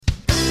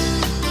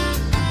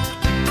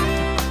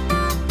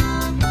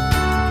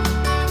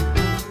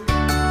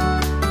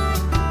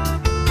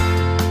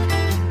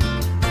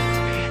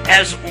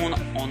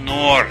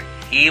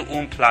y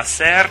un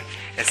placer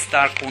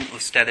estar con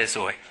ustedes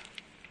hoy.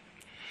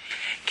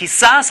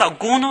 Quizás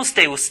algunos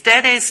de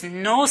ustedes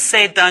no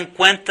se dan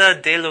cuenta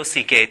de lo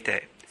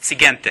siguiente.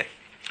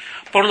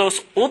 Por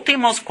los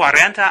últimos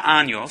 40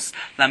 años,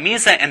 la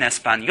misa en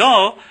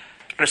español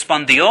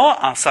respondió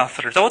al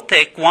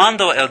sacerdote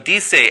cuando él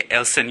dice,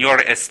 el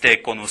Señor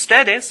esté con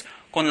ustedes,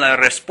 con la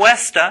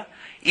respuesta,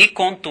 y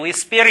con tu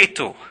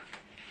espíritu.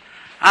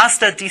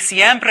 Hasta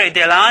diciembre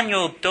del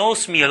año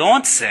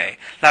 2011,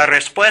 la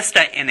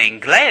respuesta en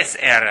inglés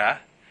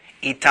era,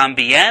 y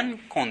también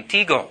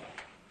contigo.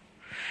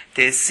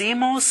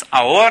 Decimos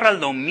ahora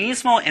lo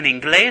mismo en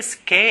inglés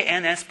que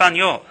en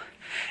español.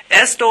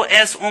 Esto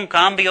es un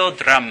cambio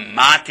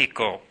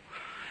dramático.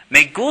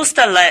 Me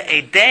gusta la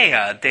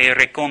idea de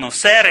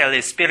reconocer el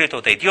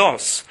Espíritu de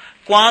Dios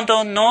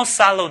cuando nos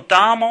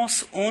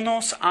saludamos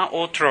unos a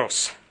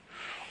otros.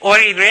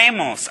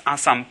 Oiremos a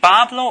San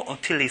Pablo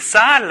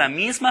utilizar la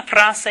misma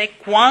frase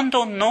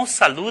cuando nos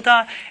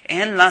saluda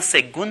en la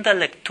segunda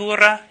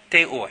lectura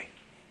de hoy.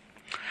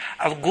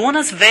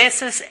 Algunas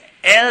veces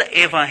el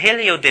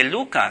Evangelio de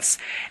Lucas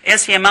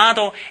es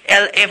llamado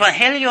el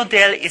Evangelio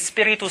del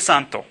Espíritu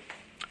Santo.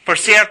 Por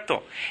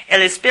cierto,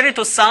 el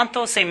Espíritu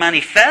Santo se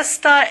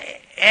manifiesta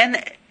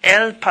en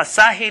el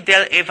pasaje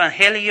del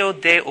Evangelio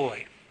de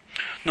hoy.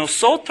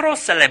 Nosotros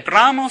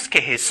celebramos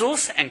que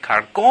Jesús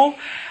encargó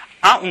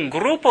a un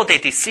grupo de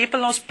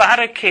discípulos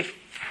para que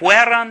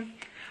fueran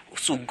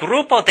su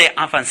grupo de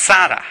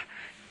avanzada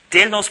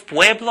de los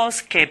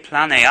pueblos que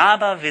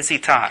planeaba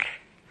visitar.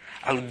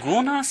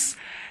 Algunas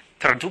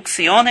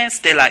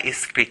traducciones de las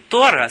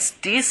Escrituras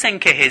dicen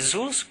que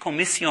Jesús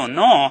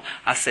comisionó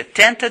a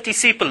 70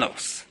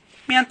 discípulos,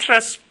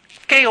 mientras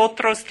que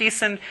otros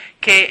dicen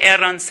que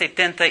eran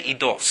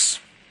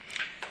 72.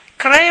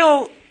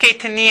 Creo que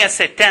tenía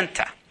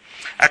 70.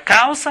 A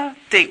causa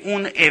de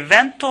un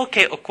evento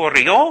que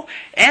ocurrió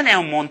en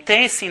el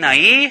monte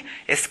Sinaí,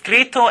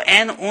 escrito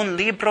en un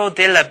libro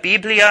de la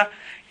Biblia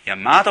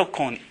llamado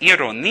con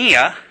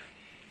ironía,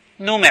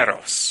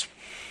 Números.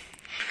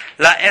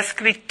 La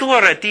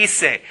Escritura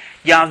dice,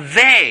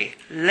 Yahvé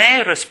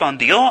le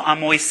respondió a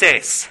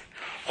Moisés,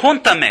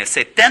 júntame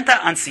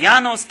 70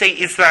 ancianos de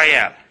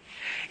Israel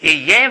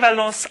y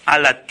llévalos a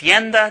la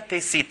tienda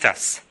de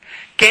citas,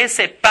 que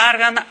se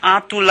paran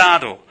a tu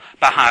lado.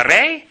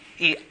 Bajaré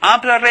y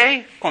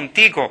hablaré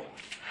contigo.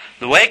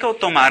 Luego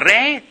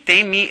tomaré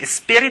de mi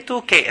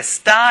espíritu que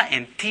está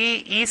en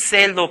ti y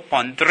se lo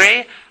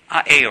pondré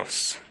a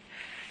ellos.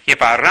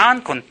 Llevarán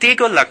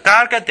contigo la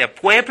carga del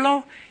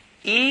pueblo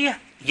y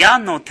ya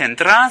no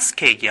tendrás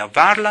que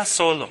llevarla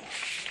solo.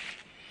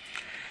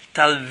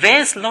 Tal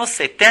vez los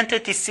 70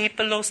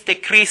 discípulos de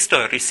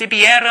Cristo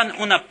recibieran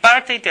una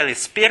parte del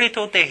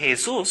Espíritu de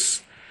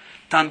Jesús,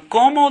 tan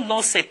como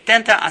los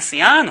 70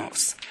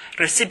 ancianos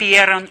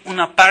recibieron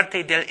una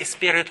parte del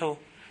Espíritu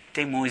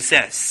de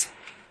Moisés.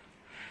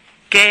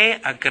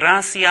 ¡Qué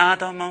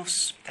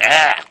agraciados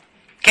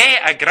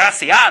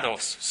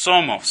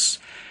somos!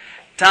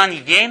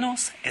 Tan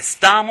llenos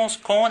estamos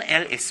con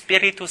el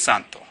Espíritu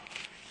Santo.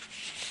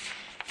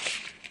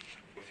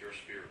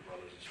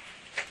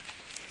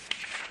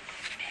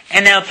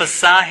 En el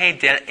pasaje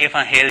del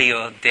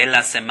Evangelio de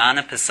la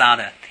semana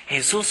pasada,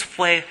 Jesús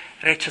fue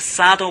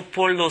rechazado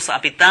por los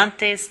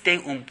habitantes de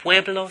un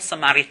pueblo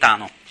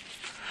samaritano.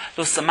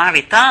 Los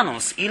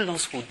samaritanos y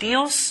los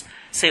judíos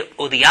se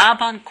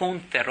odiaban con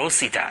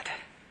ferocidad.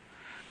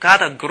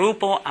 Cada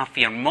grupo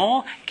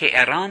afirmó que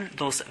eran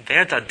los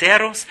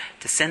verdaderos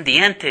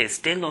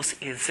descendientes de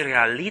los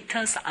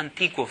israelitas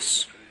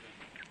antiguos.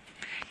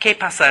 ¿Qué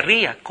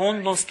pasaría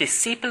con los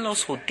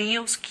discípulos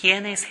judíos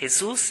quienes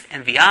Jesús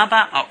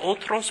enviaba a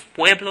otros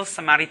pueblos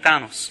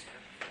samaritanos?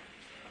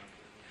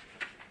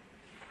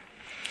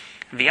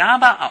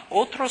 ¿Enviaba a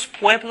otros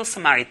pueblos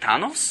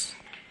samaritanos?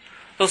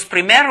 Los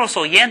primeros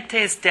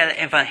oyentes del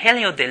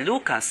Evangelio de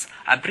Lucas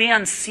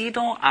habrían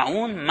sido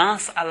aún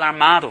más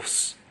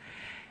alarmados.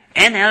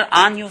 En el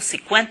año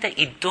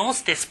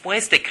 52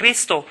 después de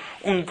Cristo,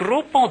 un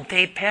grupo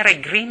de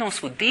peregrinos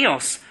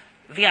judíos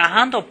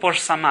viajando por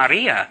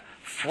Samaria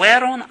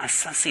fueron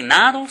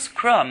asesinados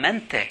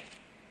cruelmente.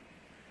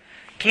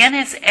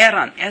 ¿Quiénes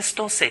eran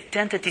estos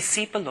 70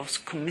 discípulos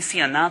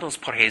comisionados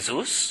por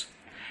Jesús?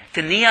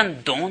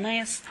 ¿Tenían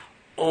dones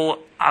o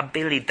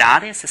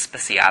habilidades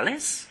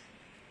especiales?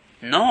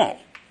 No.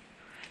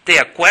 De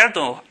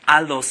acuerdo a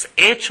los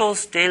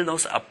Hechos de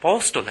los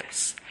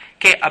Apóstoles,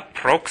 que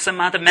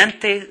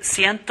aproximadamente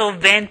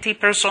 120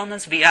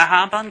 personas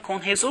viajaban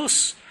con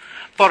Jesús.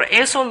 Por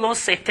eso los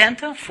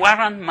 70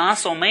 fueron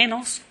más o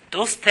menos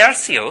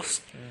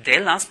 2/3 de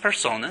las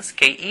personas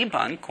que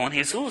iban con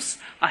Jesús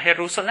a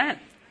Jerusalén.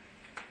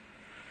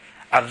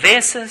 A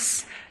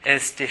veces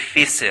es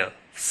difícil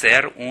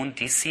ser un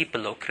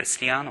discípulo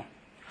cristiano.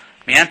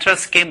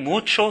 Mientras que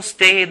muchos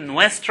de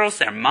nuestros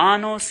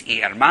hermanos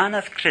y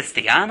hermanas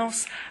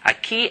cristianos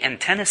aquí en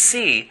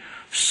Tennessee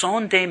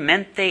son de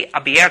mente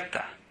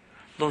abierta,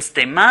 los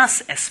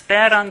demás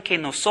esperan que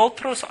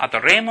nosotros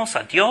adoremos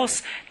a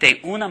Dios de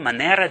una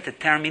manera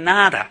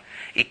determinada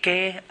y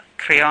que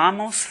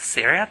creamos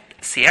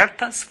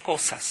ciertas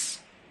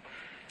cosas.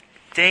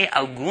 De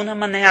alguna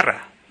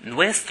manera,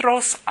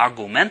 nuestros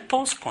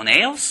argumentos con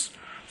ellos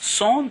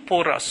son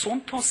por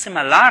asuntos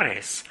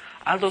similares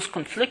a los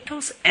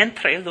conflictos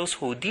entre los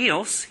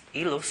judíos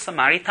y los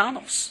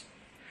samaritanos.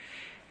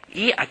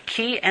 Y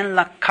aquí en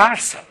la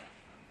cárcel,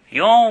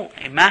 yo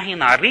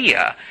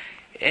imaginaría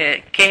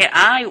que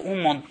hay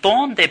un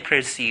montón de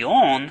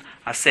presión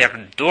a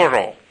ser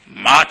duro,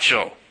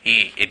 macho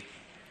y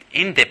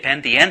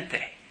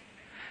independiente.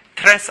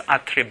 3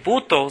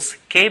 atributos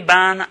que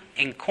van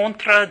en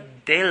contra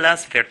de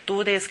las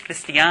virtudes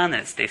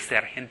cristianas de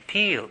ser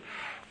gentil,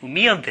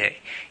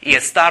 humilde y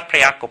estar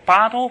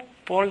preocupado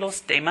por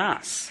los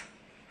demás.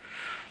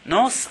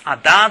 Nos ha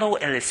dado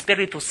el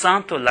Espíritu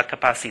Santo la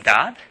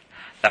capacidad,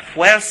 la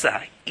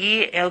fuerza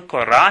y el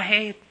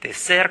coraje de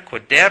ser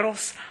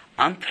corderos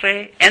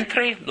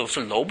entre los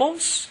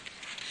lobos.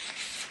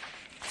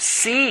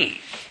 Sí,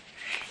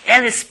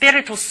 el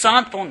Espíritu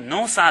Santo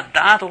nos ha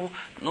dado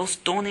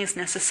los dones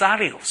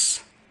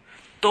necesarios.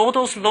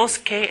 Todos los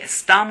que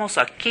estamos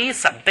aquí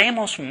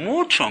sabemos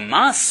mucho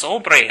más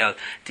sobre el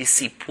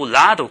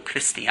discipulado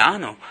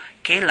cristiano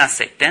que las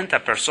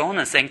 70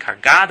 personas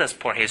encargadas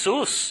por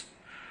Jesús.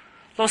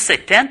 Los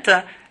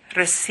 70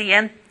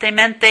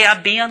 recientemente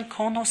habían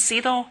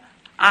conocido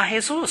a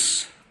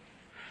Jesús.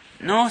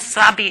 No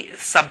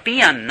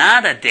sabían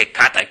nada de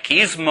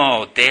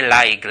catequismo de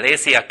la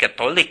Iglesia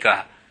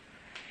Católica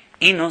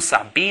y no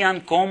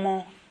sabían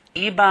cómo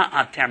iba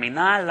a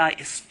terminar la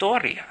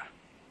historia.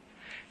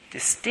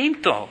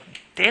 Distinto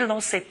de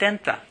los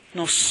 70,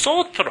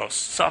 nosotros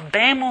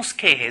sabemos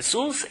que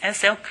Jesús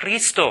es el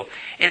Cristo,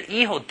 el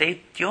Hijo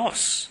de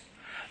Dios.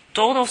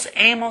 Todos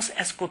hemos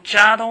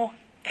escuchado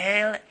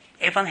el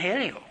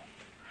Evangelio.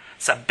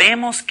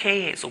 Sabemos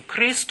que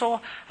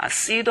Jesucristo ha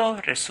sido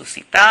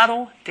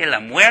resucitado de la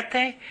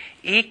muerte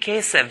y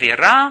que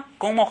servirá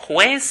como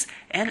juez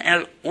en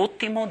el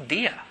último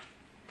día.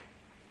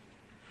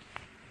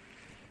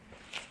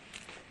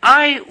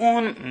 Hay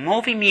un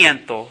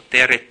movimiento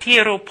de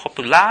retiro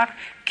popular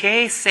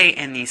que se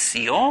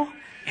inició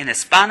en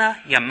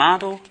España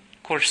llamado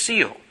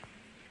cursillo.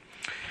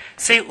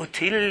 Se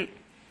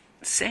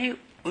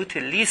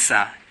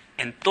utiliza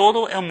en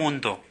todo el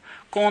mundo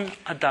con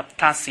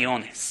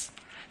adaptaciones.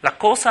 La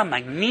cosa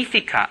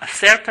magnífica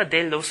acerca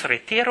de los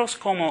retiros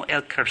como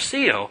el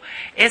cursillo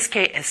es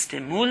que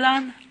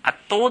estimulan a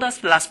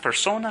todas las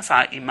personas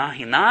a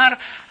imaginar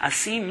a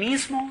sí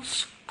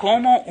mismos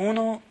como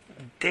uno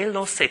de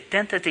los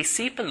 70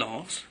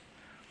 discípulos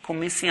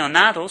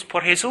comisionados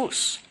por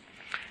Jesús.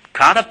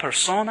 Cada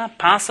persona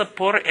pasa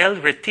por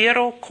el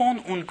retiro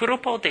con un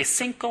grupo de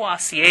 5 a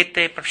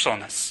 7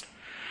 personas.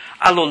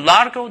 A lo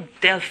largo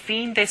del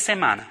fin de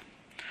semana,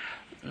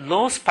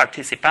 los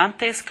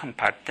participantes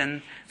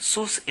comparten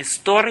sus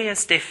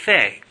historias de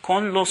fe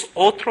con los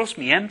otros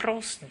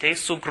miembros de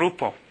su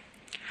grupo.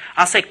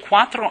 Hace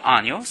 4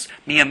 años,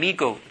 mi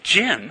amigo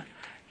Jim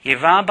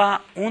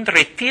llevaba un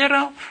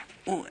retiro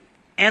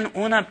en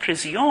una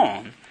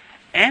prisión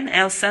en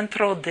el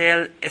centro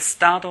del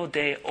estado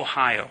de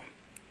Ohio.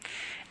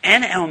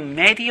 En el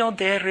medio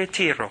del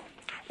retiro,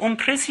 un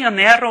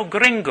prisionero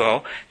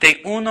gringo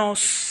de unos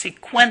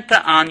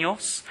 50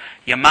 años,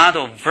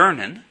 llamado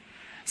Vernon,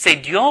 se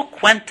dio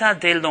cuenta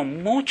de lo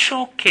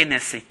mucho que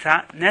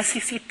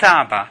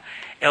necesitaba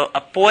el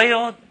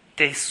apoyo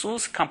de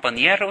sus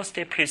compañeros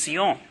de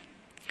prisión.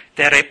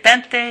 De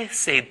repente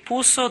se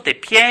puso de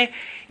pie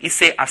y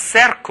se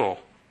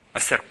acercó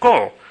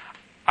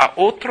a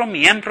otro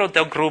miembro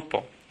del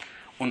grupo,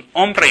 un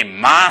hombre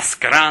más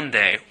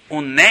grande,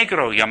 un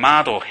negro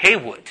llamado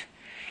Haywood,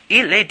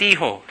 y le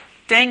dijo: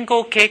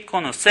 «Tengo que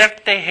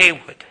conocerte,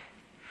 Haywood».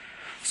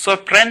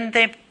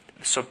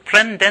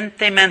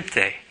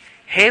 Sorprendentemente,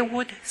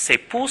 Haywood se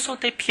puso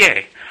de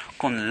pie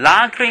con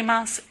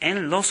lágrimas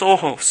en los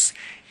ojos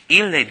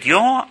y le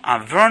dio a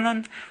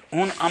Vernon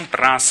un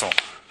abrazo.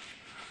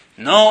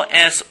 No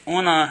es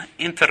una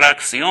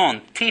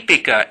interacción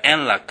típica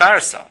en la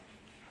cárcel.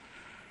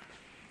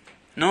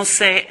 No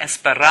se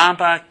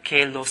esperaba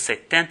que los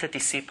 70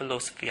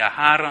 discípulos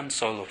viajaran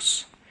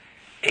solos.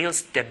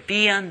 Ellos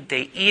debían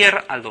de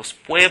ir a los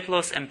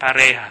pueblos en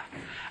pareja,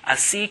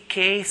 así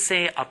que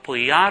se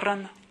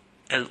apoyaran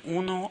el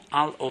uno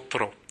al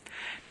otro.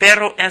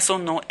 Pero eso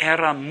no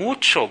era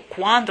mucho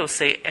cuando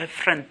se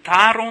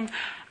enfrentaron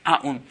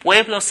a un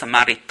pueblo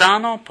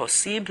samaritano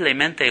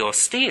posiblemente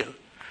hostil,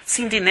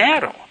 sin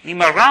dinero, ni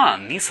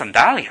morral, ni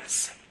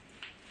sandalias.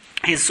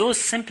 Jesús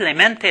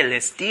simplemente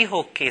les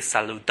dijo que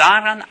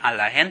saludaran a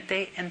la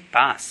gente en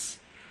paz.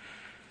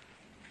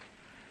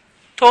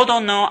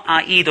 Todo no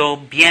ha ido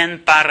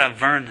bien para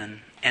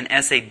Vernon en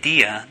ese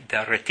día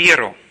del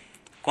retiro.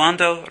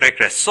 Cuando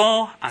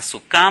regresó a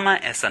su cama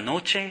esa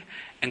noche,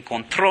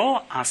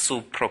 encontró a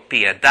su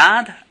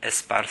propiedad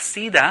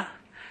esparcida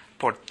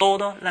por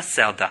toda la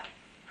celda.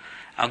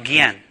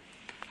 Alguien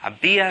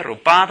había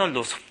robado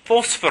los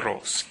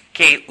fósforos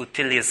que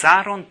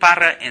utilizaron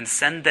para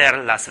encender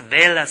las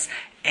velas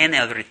en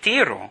el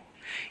retiro,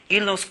 y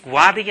los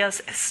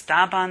guardias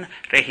estaban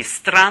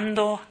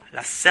registrando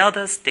las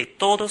celdas de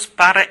todos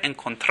para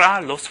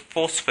encontrar los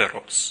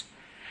fósforos.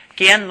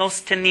 Quien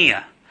los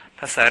tenía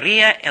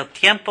pasaría el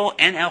tiempo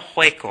en el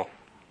juego.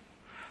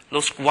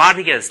 Los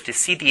guardias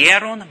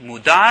decidieron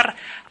mudar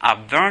a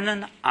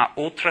Vernon a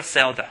otra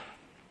celda.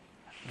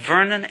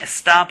 Vernon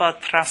estaba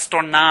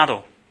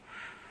trastornado.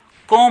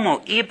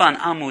 ¿Cómo iban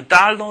a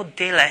mudarlo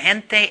de la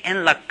gente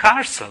en la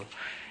cárcel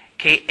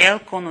que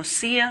él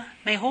conocía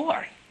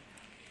mejor?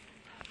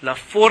 La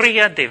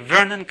furia de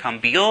Vernon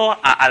cambió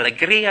a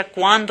alegría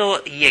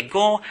cuando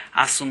llegó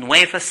a su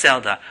nueva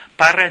celda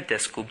para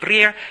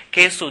descubrir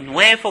que su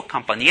nuevo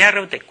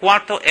compañero de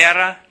cuarto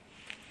era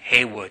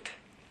Haywood.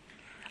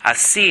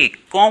 Así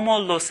como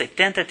los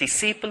 70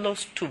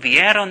 discípulos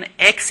tuvieron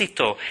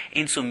éxito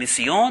en su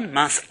misión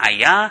más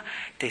allá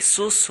de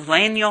sus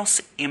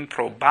sueños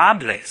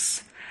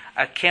improbables,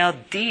 aquel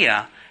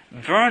día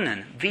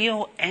Vernon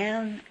vio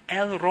en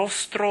el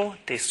rostro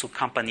de su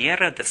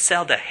compañera de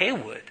celda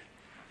Haywood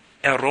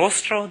el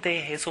rostro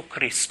de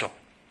Jesucristo.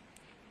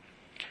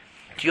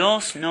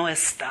 Dios no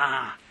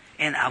está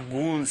en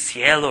algún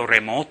cielo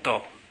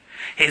remoto.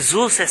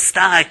 Jesús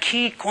está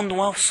aquí con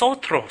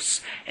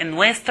nosotros en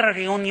nuestra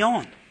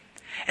reunión,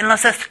 en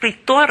las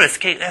escrituras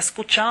que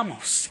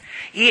escuchamos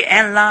y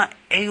en la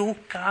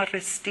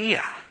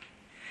Eucaristía.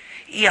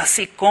 Y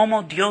así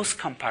como Dios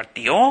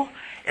compartió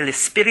el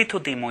espíritu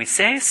de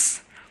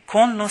Moisés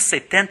con los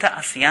 70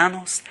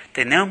 ancianos,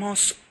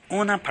 tenemos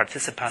una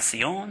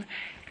participación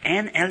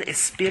en el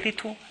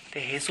espíritu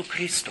de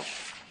Jesucristo.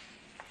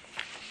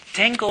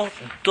 Tengo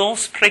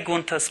dos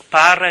preguntas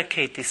para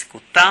que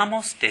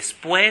discutamos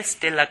después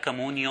de la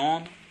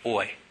comunión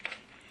hoy.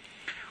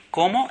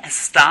 ¿Cómo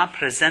está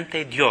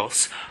presente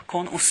Dios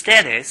con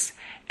ustedes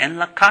en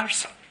la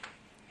cárcel?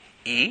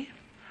 ¿Y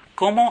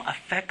cómo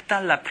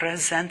afecta la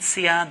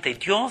presencia de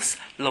Dios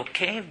lo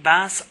que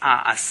vas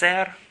a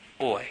hacer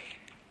hoy?